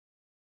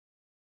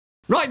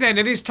Right then,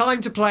 it is time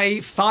to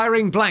play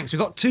Firing Blanks. We've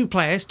got 2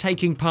 players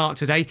taking part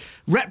today.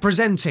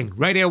 Representing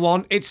Radio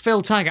 1, it's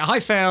Phil Taggart. Hi,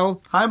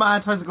 Phil. Hi,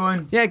 Matt. How's it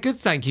going? Yeah, good,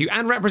 thank you.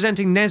 And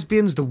representing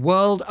Nesbians the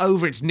world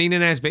over, it's Nina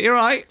Nesbitt. You all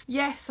right?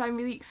 Yes, I'm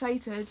really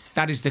excited.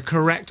 That is the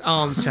correct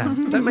answer.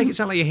 Don't make it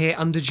sound like you're here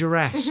under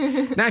duress.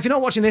 Now, if you're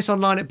not watching this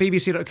online at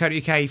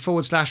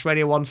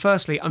bbc.co.uk/Radio 1,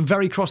 firstly, I'm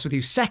very cross with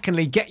you.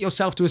 Secondly, get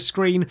yourself to a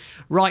screen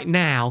right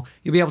now.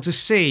 You'll be able to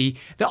see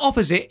that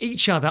opposite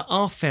each other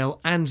are Phil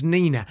and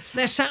Nina.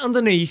 They're sat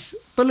underneath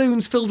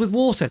balloons filled with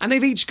water, and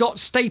they've each got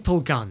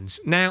staple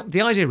guns. Now,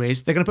 the idea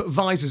is they're going to put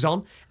visors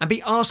on and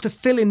be asked to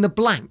fill in the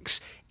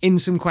blanks in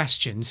some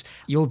questions.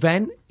 You'll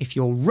then, if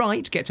you're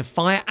right, get to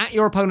fire at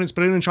your opponent's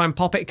balloon and try and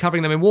pop it,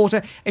 covering them in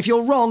water. If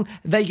you're wrong,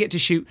 they get to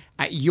shoot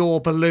at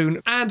your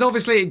balloon. And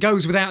obviously, it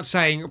goes without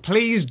saying,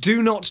 please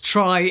do not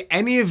try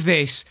any of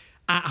this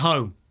at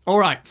home. All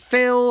right,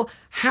 Phil,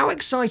 how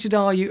excited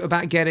are you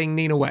about getting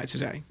Nina wet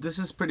today? This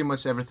is pretty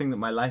much everything that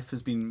my life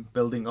has been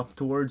building up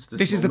towards.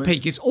 This is the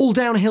peak. It's all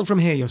downhill from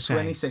here, you're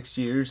saying? 26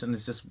 years, and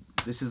this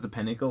is the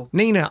pinnacle.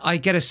 Nina, I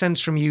get a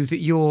sense from you that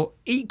you're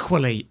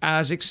equally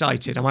as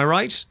excited. Am I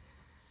right?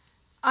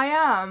 I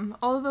am,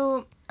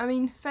 although, I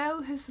mean,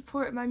 Phil has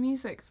supported my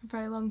music for a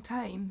very long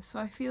time, so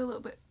I feel a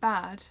little bit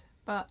bad.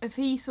 But if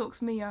he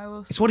soaks me, I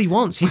will. It's what he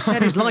wants. He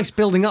said his life's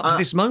building up to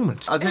this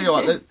moment. I'll tell you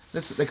what,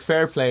 let's like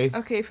fair play.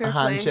 Okay, fair a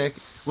play. handshake.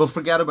 We'll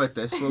forget about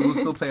this. We'll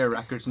still play our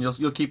records, and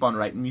you'll keep on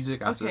writing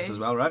music after this as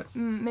well, right?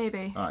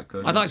 Maybe. All right,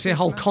 good. I'd like to see a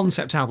whole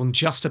concept album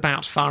just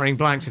about firing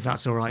blanks, if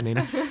that's all right,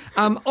 Nina.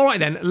 All right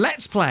then,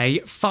 let's play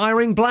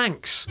Firing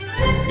Blanks.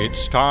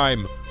 It's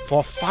time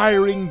for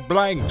Firing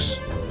Blanks.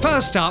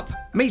 First up,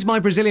 meet my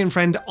Brazilian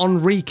friend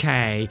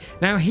Enrique.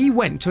 Now, he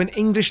went to an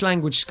English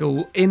language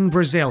school in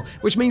Brazil,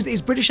 which means that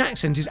his British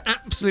accent is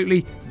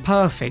absolutely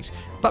perfect.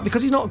 But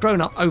because he's not grown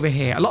up over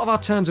here, a lot of our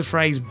turns of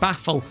phrase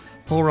baffle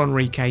poor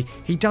Enrique.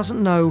 He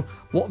doesn't know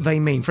what they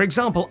mean. For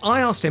example,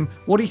 I asked him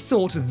what he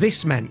thought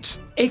this meant.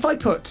 If I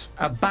put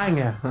a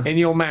banger in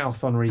your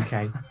mouth,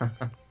 Enrique,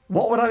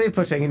 what would I be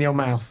putting in your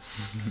mouth?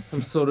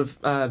 Some sort of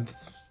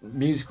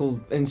musical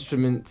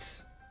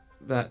instrument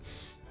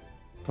that's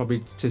probably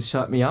to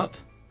shut me up.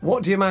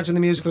 What do you imagine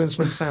the musical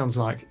instrument sounds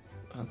like?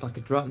 Like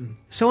a drum.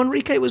 So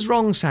Enrique was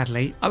wrong,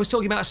 sadly. I was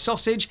talking about a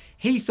sausage.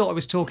 He thought I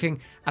was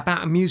talking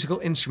about a musical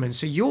instrument.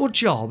 So your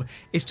job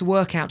is to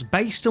work out,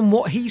 based on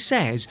what he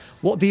says,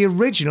 what the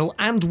original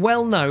and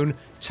well-known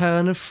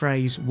turn of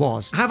phrase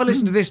was. Have a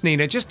listen to this,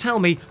 Nina. Just tell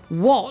me,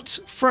 what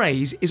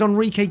phrase is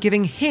Enrique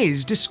giving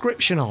his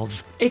description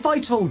of? If I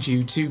told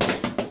you to...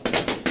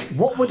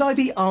 what would I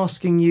be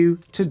asking you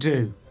to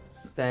do?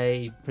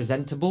 Stay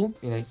presentable.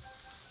 You know,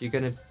 you're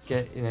going to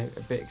get, a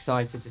bit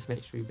excited, just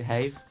make sure you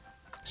behave.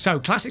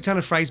 So, classic turn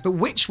of phrase, but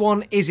which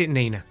one is it,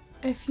 Nina?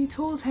 If you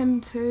told him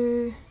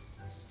to...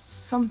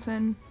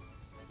 something.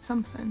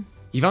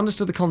 You've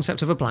understood the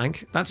concept of a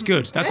blank. That's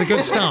good. That's a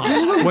good start.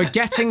 We're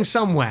getting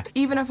somewhere.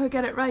 Even if I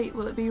get it right,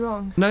 will it be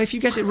wrong? No, if you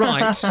get it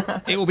right,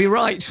 it will be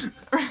right.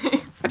 Have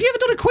you ever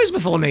done a quiz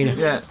before, Nina?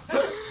 Yeah.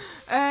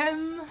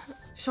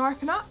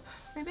 Sharpen up,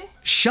 maybe?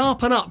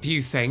 Sharpen up,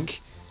 you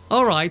think?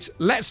 All right,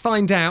 let's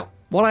find out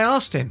what I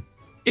asked him.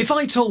 If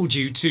I told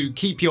you to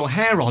keep your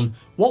hair on,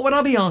 what would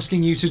I be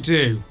asking you to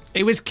do?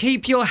 It was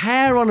keep your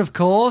hair on, of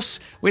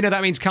course. We know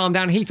that means calm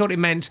down. He thought it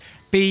meant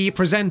be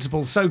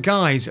presentable. So,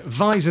 guys,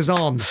 visors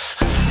on. Does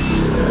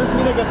this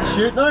mean I get to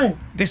shoot now?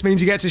 This means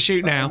you get to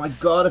shoot now. Oh my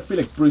god, I feel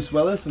like Bruce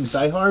Willis in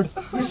Die Hard.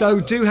 So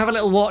do have a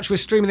little watch. We're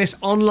streaming this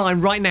online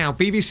right now.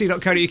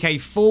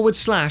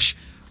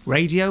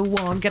 bbc.co.uk/Radio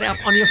 1. Get it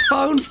up on your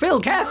phone. Phil,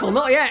 careful,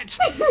 not yet.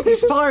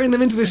 He's firing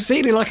them into the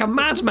ceiling like a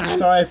madman.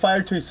 Sorry, I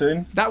fired too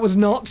soon. That was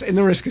not in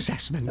the risk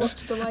assessment.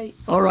 Watch the light.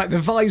 All right, the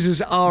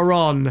visors are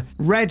on.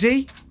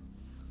 Ready?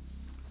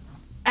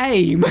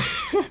 Aim.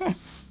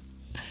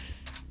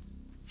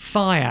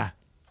 Fire.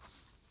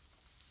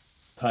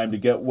 Time to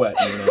get wet,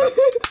 Nina.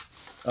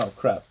 Oh,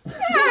 crap. Oh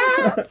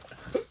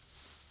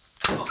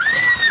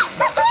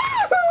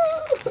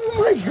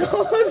my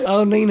god.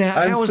 Oh, Nina,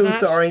 how was that? I'm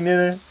so sorry,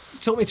 Nina.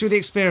 Talk me through the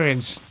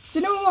experience. Do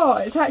you know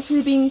what? It's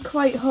actually been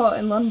quite hot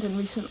in London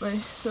recently,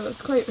 so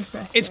it's quite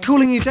refreshing. It's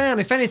cooling you down,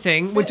 if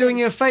anything. We're doing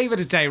you a favour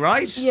today,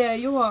 right? Yeah,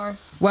 you are.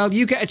 Well,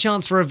 you get a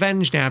chance for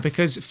revenge now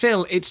because,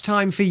 Phil, it's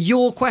time for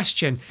your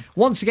question.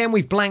 Once again,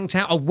 we've blanked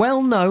out a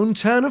well-known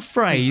turn of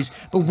phrase,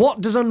 but what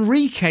does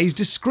Enrique's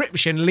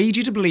description lead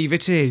you to believe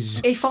it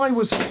is? If I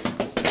was...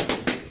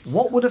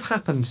 what would have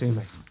happened to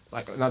me?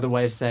 Like another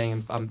way of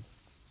saying I'm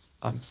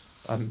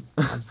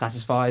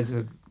satisfied.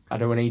 I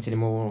don't want to eat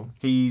anymore.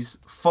 He's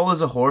full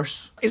as a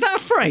horse. Is that a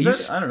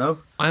phrase? I don't know.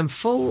 I am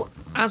full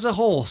as a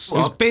horse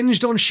who's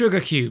binged on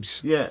sugar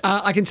cubes. Yeah.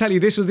 I can tell you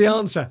this was the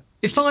answer.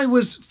 If I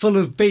was full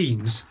of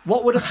beans,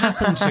 what would have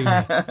happened to me?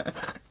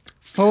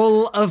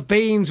 Full of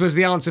beans was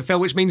the answer, Phil,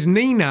 which means,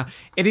 Nina,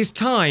 it is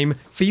time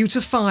for you to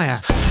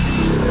fire.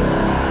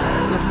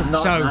 This is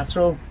not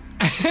natural.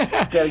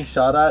 Getting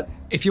shot at.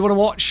 If you want to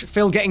watch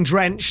Phil getting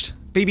drenched,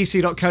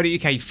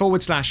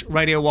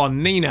 bbc.co.uk/Radio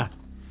 1. Nina,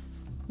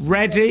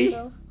 ready?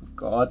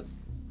 God.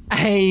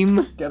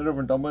 Aim. Get it over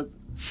and done with.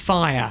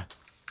 Fire.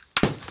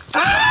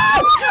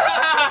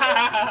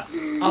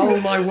 Oh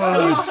my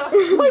word.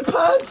 My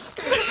pants!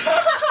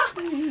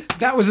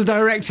 That was a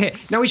direct hit.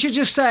 Now we should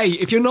just say,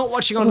 if you're not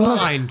watching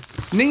online,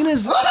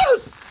 Nina's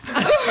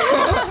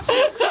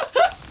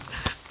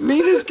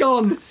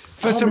gone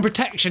for some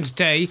protection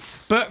today,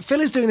 but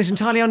Phil is doing this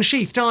entirely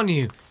unsheathed, aren't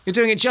you? You're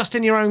doing it just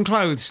in your own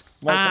clothes.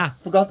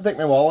 Forgot to take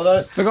my wallet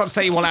out. Forgot to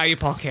take your wallet out of your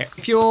pocket.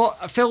 If you're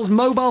Phil's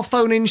mobile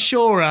phone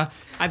insurer,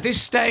 at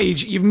this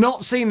stage, you've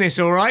not seen this,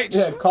 all right?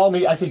 Yeah, call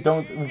me. Actually,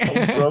 don't.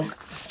 Something's broke.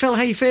 Phil,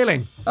 how you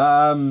feeling?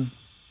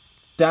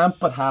 Damp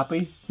but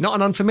happy. Not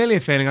an unfamiliar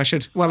feeling, I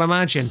should well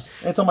imagine.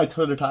 It's on my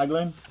Twitter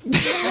tagline.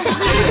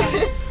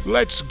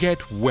 Let's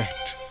get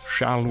wet,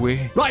 shall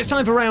we? Right, it's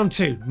time for round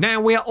 2. Now,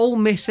 we are all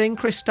missing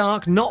Chris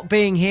Stark not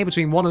being here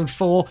between 1 and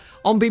 4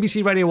 on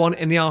BBC Radio 1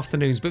 in the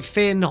afternoons, but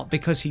fear not,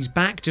 because he's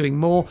back doing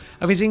more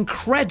of his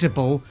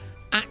incredible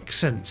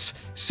accents.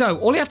 So,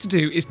 all you have to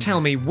do is tell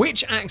me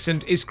which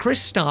accent is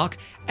Chris Stark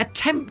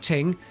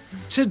attempting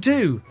to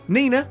do.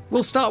 Nina,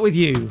 we'll start with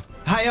you.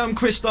 Hey, I'm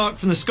Chris Stark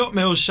from The Scott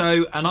Mills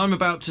Show, and I'm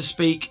about to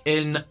speak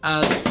in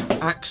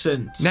an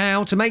accent.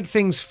 Now, to make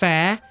things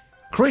fair,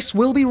 Chris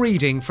will be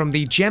reading from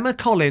the Gemma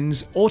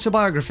Collins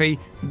autobiography,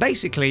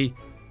 basically, ...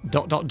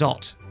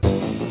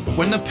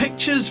 When the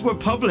pictures were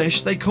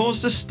published, they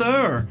caused a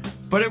stir,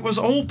 but it was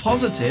all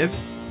positive.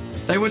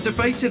 They were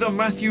debated on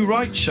Matthew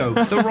Wright's show,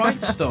 The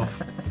Right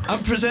Stuff,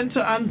 and presenter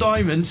Anne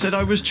Diamond said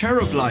I was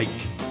cherub-like.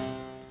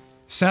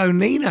 So,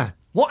 Nina,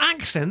 what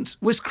accent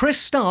was Chris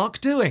Stark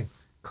doing?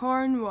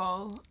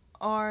 Cornwall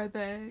or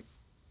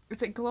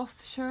is it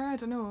Gloucestershire? I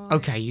don't know.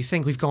 Okay, you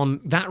think we've gone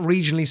that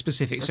regionally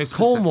specific. That's so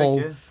Cornwall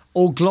specific,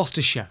 or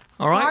Gloucestershire,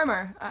 all right?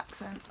 Farmer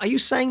accent. Are you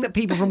saying that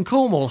people from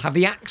Cornwall have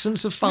the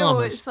accents of No,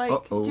 farmers? it's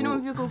like, do you know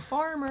if you go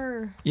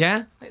farmer?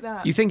 Yeah? Like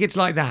that. You think it's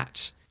like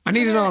that? I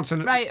need an answer.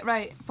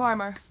 Right,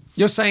 farmer.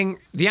 You're saying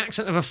the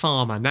accent of a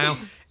farmer. Now,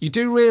 you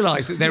do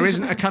realise that there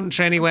isn't a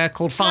country anywhere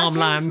called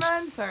farmland. Can I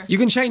change my answer? You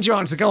can change your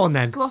answer. Go on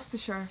then.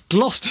 Gloucestershire.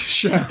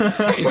 Gloucestershire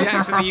is the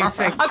accent that you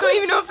think. I don't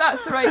even know if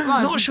that's the right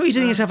one. Not sure you're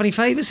doing yourself any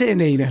favours here,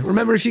 Nina.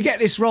 Remember, if you get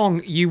this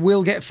wrong, you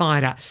will get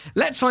fired at.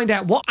 Let's find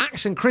out what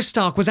accent Chris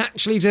Stark was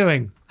actually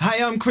doing.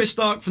 Hey, I'm Chris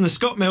Stark from The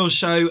Scott Mills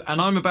Show, and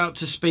I'm about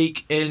to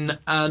speak in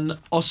an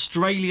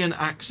Australian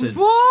accent.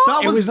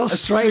 What? It was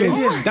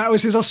Australian. That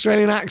was his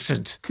Australian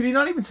accent. Could he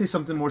not even say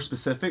something more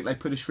specific, like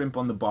put a shrimp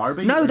on the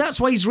barbie? No, that's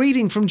why he's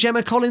reading from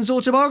Gemma Collins'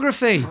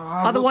 autobiography.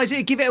 Otherwise,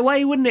 it'd give it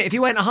away, wouldn't it? If he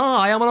went,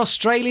 hi, I'm an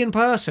Australian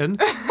person,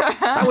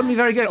 that wouldn't be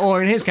very good.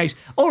 Or in his case,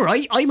 all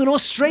right, I'm an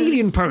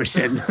Australian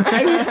person.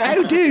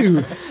 How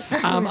do?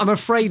 I'm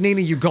afraid,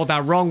 Nina, you got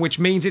that wrong, which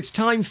means it's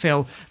time,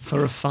 Phil,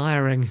 for a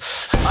firing.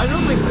 I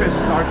don't think Chris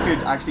Stark could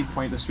actually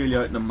point Australia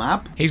out in a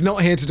map. He's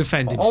not here to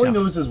defend himself. All he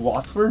knows is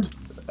Watford,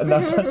 and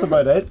that's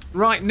about it.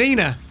 Right,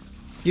 Nina,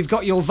 you've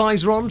got your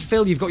visor on.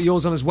 Phil, you've got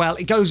yours on as well.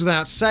 It goes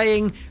without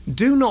saying,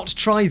 do not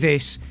try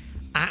this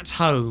at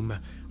home.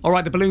 All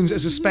right, the balloons are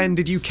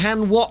suspended. You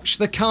can watch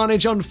the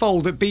carnage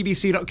unfold at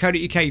bbc.co.uk/Radio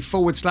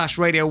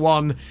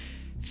 1.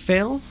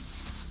 Phil,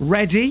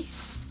 ready,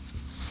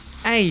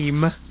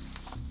 aim,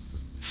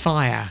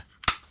 fire.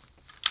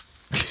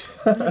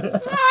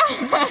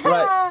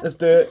 Right, let's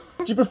do it.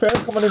 Do you prefer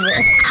coming in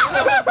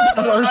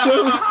on our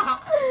show?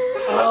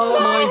 Oh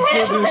my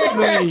goodness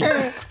me.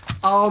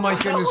 Oh my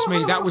goodness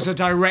me, that was a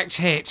direct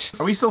hit.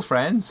 Are we still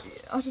friends?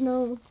 I don't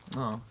know.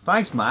 Oh,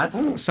 thanks,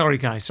 Matt. Sorry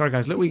guys.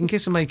 Look, we can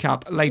kiss and make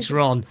up later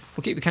on.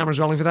 We'll keep the cameras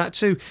rolling for that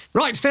too.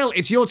 Right, Phil,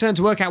 it's your turn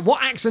to work out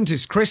what accent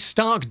is Chris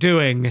Stark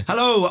doing.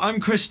 Hello, I'm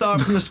Chris Stark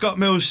from The Scott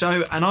Mills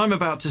Show, and I'm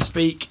about to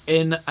speak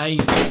in a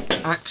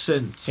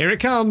accent. Here it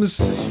comes.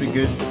 This should be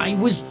good. I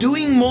was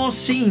doing more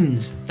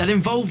scenes that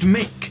involved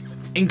Mick,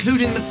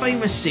 including the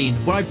famous scene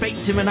where I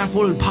baked him an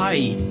apple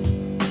pie.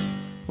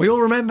 We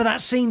all remember that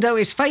scene, though.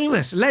 It's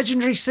famous,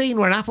 legendary scene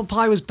where an apple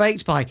pie was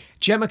baked by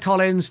Gemma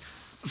Collins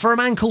for a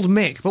man called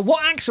Mick. But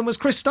what accent was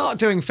Chris Stark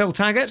doing, Phil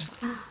Taggart?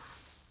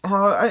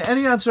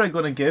 Any answer I'm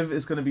going to give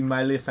is going to be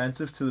mildly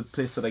offensive to the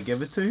place that I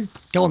give it to.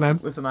 Go on then.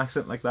 With an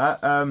accent like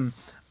that. I'm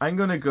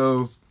going to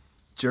go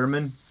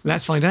German.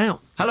 Let's find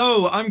out.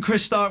 Hello, I'm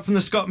Chris Stark from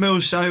The Scott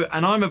Mills Show,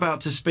 and I'm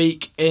about to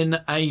speak in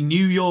a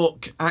New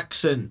York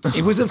accent.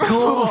 It was, of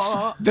course,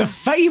 the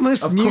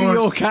famous New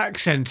York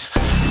accent.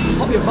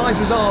 Pop your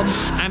visors on,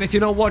 and if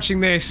you're not watching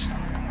this,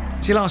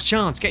 it's your last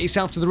chance. Get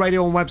yourself to the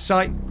Radio 1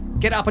 website.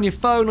 Get it up on your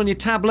phone, on your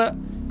tablet,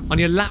 on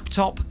your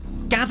laptop.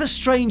 Gather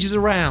strangers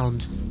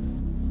around.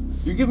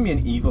 You're giving me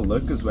an evil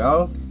look as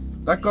well.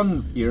 That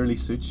gun eerily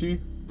suits you.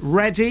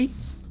 Ready,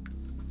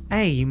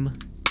 aim.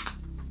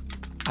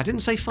 I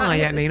didn't say fire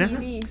yet, Nina.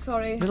 TV,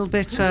 sorry. Little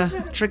bit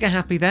trigger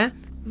happy there.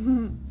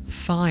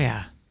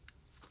 Fire.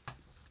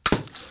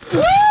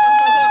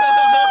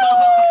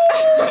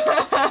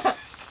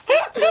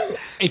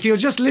 If you're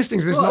just listening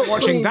to this, not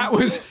watching, that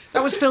was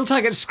Phil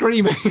Taggart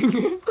screaming.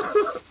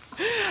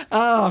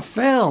 Oh,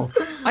 Phil!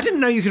 I didn't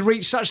know you could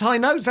reach such high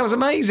notes. That was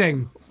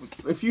amazing.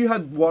 If you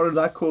had water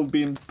that cold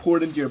being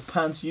poured into your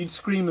pants, you'd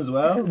scream as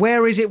well.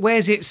 Where is it?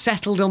 Where's it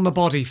settled on the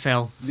body,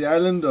 Phil? The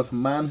island of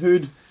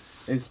manhood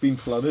It's been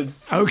flooded.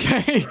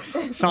 Okay,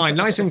 fine.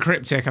 Nice and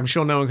cryptic. I'm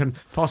sure no one can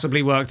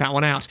possibly work that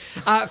one out.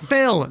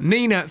 Phil,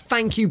 Nina,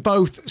 thank you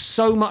both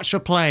so much for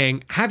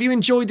playing. Have you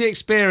enjoyed the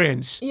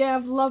experience? Yeah,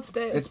 I've loved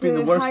it. It's been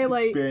the worst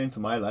highlight experience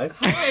of my life.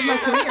 of my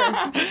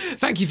career.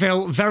 Thank you,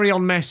 Phil. Very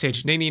on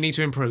message. Nina, you need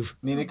to improve.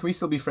 Nina, can we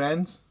still be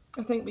friends?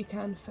 I think we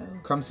can, Phil.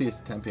 Come see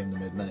us at 10 p.m. to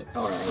midnight.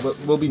 Alright.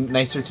 We'll be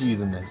nicer to you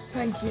than this.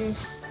 Thank you.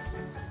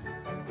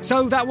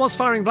 So that was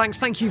Firing Blanks.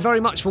 Thank you very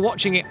much for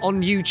watching it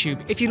on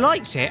YouTube. If you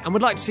liked it and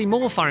would like to see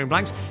more Firing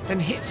Blanks, then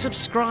hit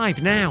subscribe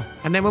now.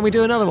 And then when we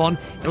do another one,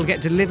 it'll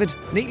get delivered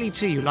neatly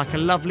to you like a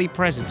lovely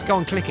present. Go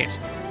on, click it.